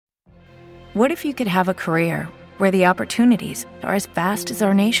What if you could have a career where the opportunities are as vast as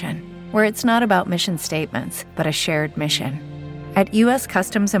our nation, where it's not about mission statements, but a shared mission? At U.S.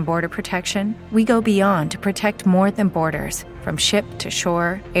 Customs and Border Protection, we go beyond to protect more than borders. From ship to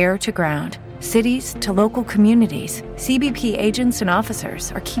shore, air to ground, cities to local communities, CBP agents and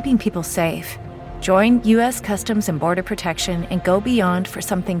officers are keeping people safe. Join U.S. Customs and Border Protection and go beyond for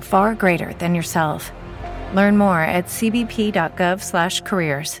something far greater than yourself. Learn more at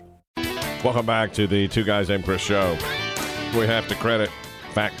cbp.gov/careers. Welcome back to the Two Guys Named Chris show. We have to credit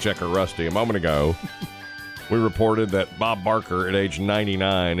fact checker Rusty. A moment ago, we reported that Bob Barker, at age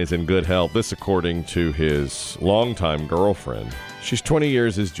 99, is in good health. This according to his longtime girlfriend. She's 20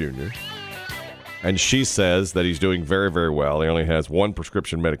 years his junior. And she says that he's doing very, very well. He only has one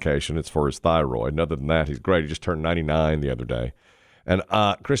prescription medication. It's for his thyroid. And other than that, he's great. He just turned 99 the other day. And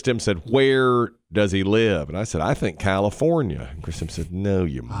Chris Tim said, where does he live? And I said, I think California. And Chris Tim said, no,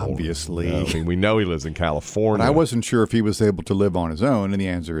 you moron. Obviously. No. I mean, we know he lives in California. But I wasn't sure if he was able to live on his own, and the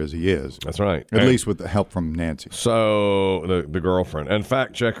answer is he is. That's right. At least with the help from Nancy. So, the girlfriend. And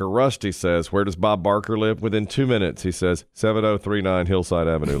fact checker Rusty says, where does Bob Barker live? Within 2 minutes, he says, 7039 Hillside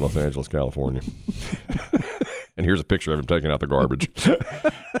Avenue, Los Angeles, California. And here's a picture of him taking out the garbage.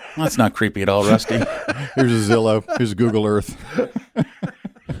 Well, that's not creepy at all, Rusty. Here's a Zillow. Here's a Google Earth.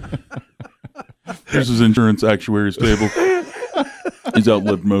 Here's his insurance actuary's table. He's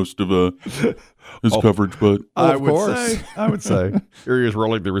outlived most of his coverage, but I would say. Here he is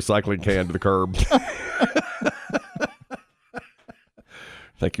rolling the recycling can to the curb.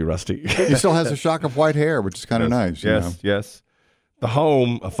 Thank you, Rusty. He still has a shock of white hair, which is kind of nice. Yes. The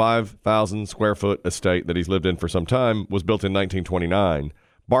home, a 5,000 square foot estate that he's lived in for some time, was built in 1929.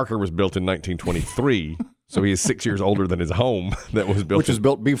 Barker was built in 1923, so he is 6 years older than his home that was built. Which was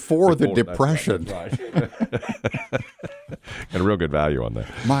built before the Depression. That's right. Got a real good value on that.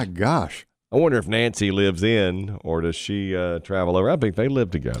 My gosh. I wonder if Nancy lives in, or does she travel over? I think they live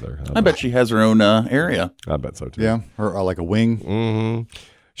together. I bet she has her own area. I bet so, too. Yeah, or like a wing. Mm-hmm.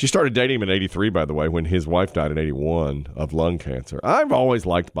 She started dating him in 83, by the way, when his wife died in 81 of lung cancer. I've always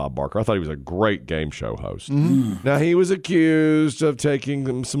liked Bob Barker. I thought he was a great game show host. Mm-hmm. Now, he was accused of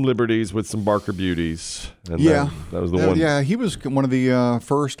taking some liberties with some Barker beauties. And yeah. That was the one. Yeah, he was one of the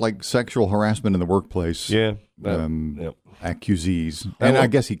first, sexual harassment in the workplace. Yeah. Accusees. And I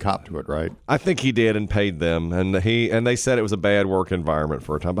guess he copped to it, right? I think he did and paid them. And they said it was a bad work environment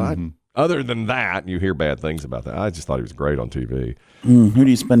for a time. But other than that, you hear bad things about that. I just thought he was great on TV. Who do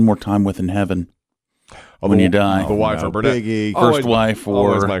you spend more time with in heaven when you die? The wife or Burnett? Biggie. First wife or...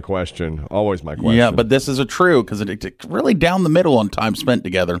 Always my question. Yeah, but this is a true, because it's really down the middle on time spent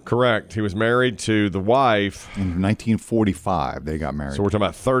together. Correct. He was married to the wife. In 1945, they got married. So we're talking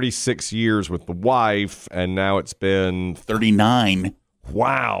about 36 years with the wife, and now it's been 39.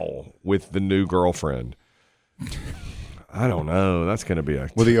 Wow, with the new girlfriend. I don't know. That's going to be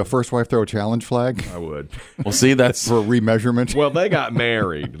Will the first wife throw a challenge flag? I would. Well, see, that's... For a remeasurement? Well, they got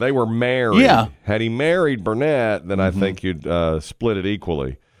married. They were married. Yeah. Had he married Burnett, then I think you'd split it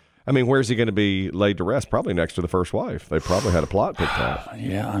equally. I mean, where's he going to be laid to rest? Probably next to the first wife. They probably had a plot picked out.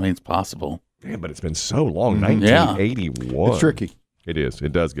 Yeah, I mean, it's possible. Yeah, but it's been so long. 1981. It's tricky. It is.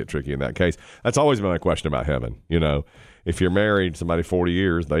 It does get tricky in that case. That's always been my question about heaven. You know, if you're married somebody 40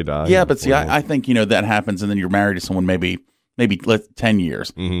 years, they die. Yeah, but see, I think, that happens, and then you're married to someone maybe 10 years.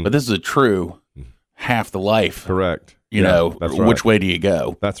 Mm-hmm. But this is a true half the life. Correct. That's right. Which way do you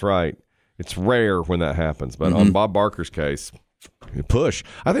go? That's right. It's rare when that happens. But on Bob Barker's case, push.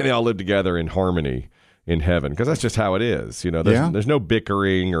 I think they all live together in harmony in heaven, because that's just how it is. There's no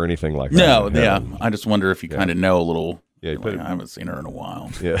bickering or anything like that. No, yeah. I just wonder if you kind of know a little. Yeah, I haven't seen her in a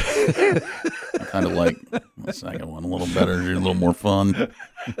while. Yeah. I kind of like the second one a little better. She's a little more fun.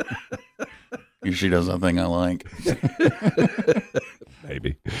 She does that thing I like.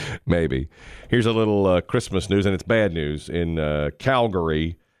 Maybe. Here's a little Christmas news, and it's bad news. In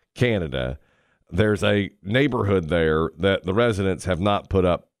Calgary, Canada, there's a neighborhood there that the residents have not put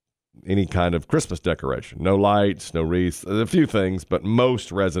up any kind of Christmas decoration. No lights, no wreaths, a few things, but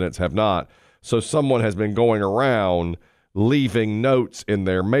most residents have not. So someone has been going around leaving notes in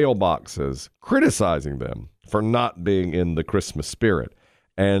their mailboxes criticizing them for not being in the Christmas spirit.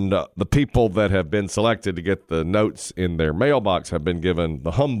 And the people that have been selected to get the notes in their mailbox have been given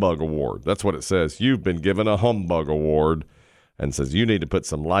the Humbug Award. That's what it says. You've been given a Humbug Award, and says you need to put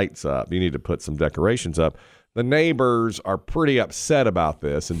some lights up. You need to put some decorations up. The neighbors are pretty upset about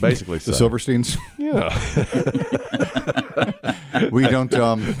this and basically the say, Silversteins? Yeah. We don't,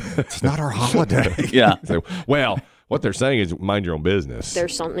 it's not our holiday. Yeah. So, well, What they're saying is mind your own business.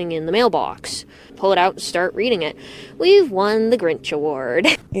 There's something in the mailbox. Pull it out and start reading it. We've won the Grinch Award.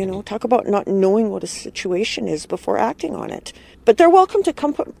 You know, talk about not knowing what a situation is before acting on it. But they're welcome to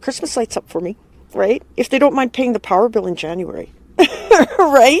come put Christmas lights up for me, right? If they don't mind paying the power bill in January,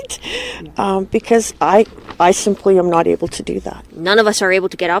 right? Because I simply am not able to do that. None of us are able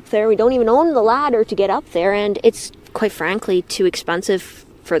to get up there. We don't even own the ladder to get up there, and it's quite frankly too expensive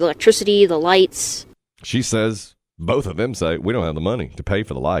for the electricity, the lights. She says, both of them say, we don't have the money to pay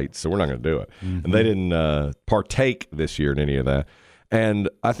for the lights, so we're not going to do it. Mm-hmm. And they didn't partake this year in any of that. And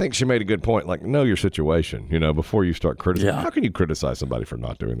I think she made a good point, like, know your situation, before you start criticizing. Yeah. How can you criticize somebody for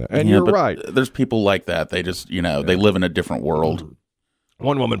not doing that? And you're right. There's people like that. They just, they live in a different world.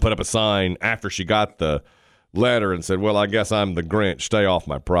 One woman put up a sign after she got the letter and said, well, I guess I'm the Grinch. Stay off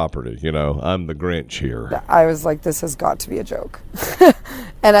my property. I'm the Grinch here. I was like, this has got to be a joke.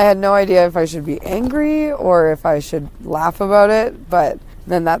 And I had no idea if I should be angry or if I should laugh about it. But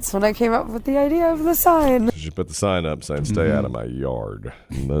then that's when I came up with the idea of the sign. She put the sign up saying, stay out of my yard.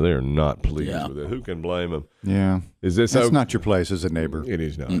 No, they're not pleased with it. Who can blame them? Yeah. Is this That's not your place as a neighbor. It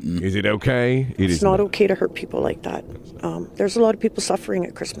is not. Mm-mm. Is it okay? It's not okay to hurt people like that. There's a lot of people suffering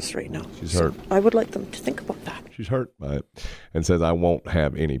at Christmas right now. She's hurt. I would like them to think about that. She's hurt by it and says, I won't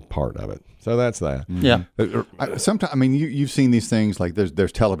have any part of it. So that's that. Yeah. Sometimes, you've seen these things, like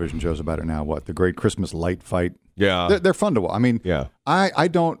there's television shows about it now. What, the Great Christmas Light Fight? Yeah. They're fun to watch. Yeah.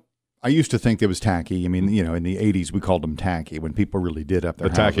 I used to think it was tacky. In the 80s we called them tacky when people really did up their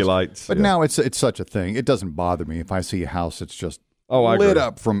houses. Tacky lights. But now it's such a thing. It doesn't bother me if I see a house that's just I lit agree.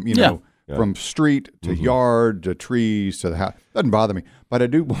 up from, from street to yard to trees to the house. Doesn't bother me. But I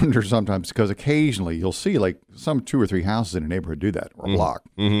do wonder sometimes because occasionally you'll see like some 2 or 3 houses in a neighborhood do that or a block.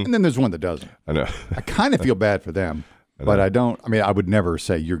 Mm-hmm. And then there's one that doesn't. I know. I kind of feel bad for them. But I don't. I would never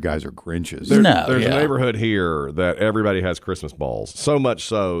say your guys are Grinches. There's a neighborhood here that everybody has Christmas balls. So much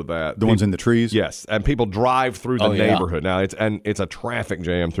so that the ones in the trees. Yes, and people drive through the neighborhood now. It's a traffic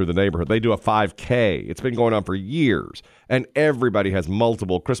jam through the neighborhood. They do a 5K. It's been going on for years, and everybody has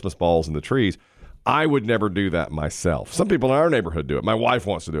multiple Christmas balls in the trees. I would never do that myself. Some people in our neighborhood do it. My wife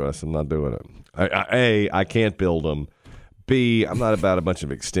wants to do it. I said, I'm not doing it. I can't build them. B, I'm not about a bunch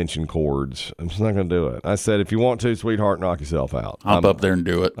of extension cords. I'm just not going to do it. I said, if you want to, sweetheart, knock yourself out. Hop up there and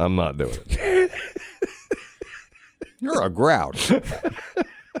do it. I'm not doing it. You're a grouch.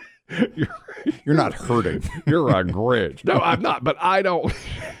 You're not hurting. You're a Grinch. No, I'm not, but I don't.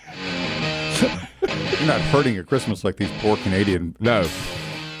 You're not hurting at Christmas like these poor Canadian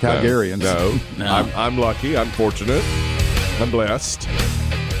Calgarians. No. I'm lucky. I'm fortunate. I'm blessed.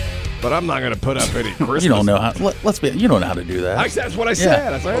 But I'm not going to put up any Christmas. You don't know how. You don't know how to do that. That's what I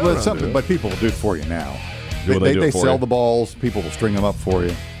said. Yeah. But people will do it for you now. They sell the balls. People will string them up for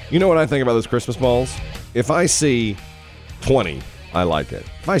you. You know what I think about those Christmas balls? If I see 20, I like it.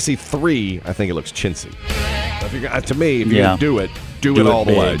 If I see 3, I think it looks chintzy. To me, if you're going to do it all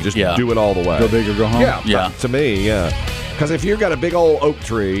the way. Just do it all the way. Go big or go home? Yeah. To me, yeah. Because if you've got a big old oak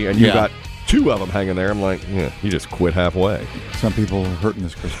tree and you've got 2 of them hanging there, I'm like, you just quit halfway. Some people are hurting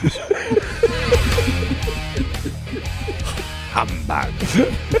this Christmas. Humbug.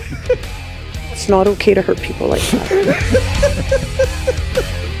 It's not okay to hurt people like that.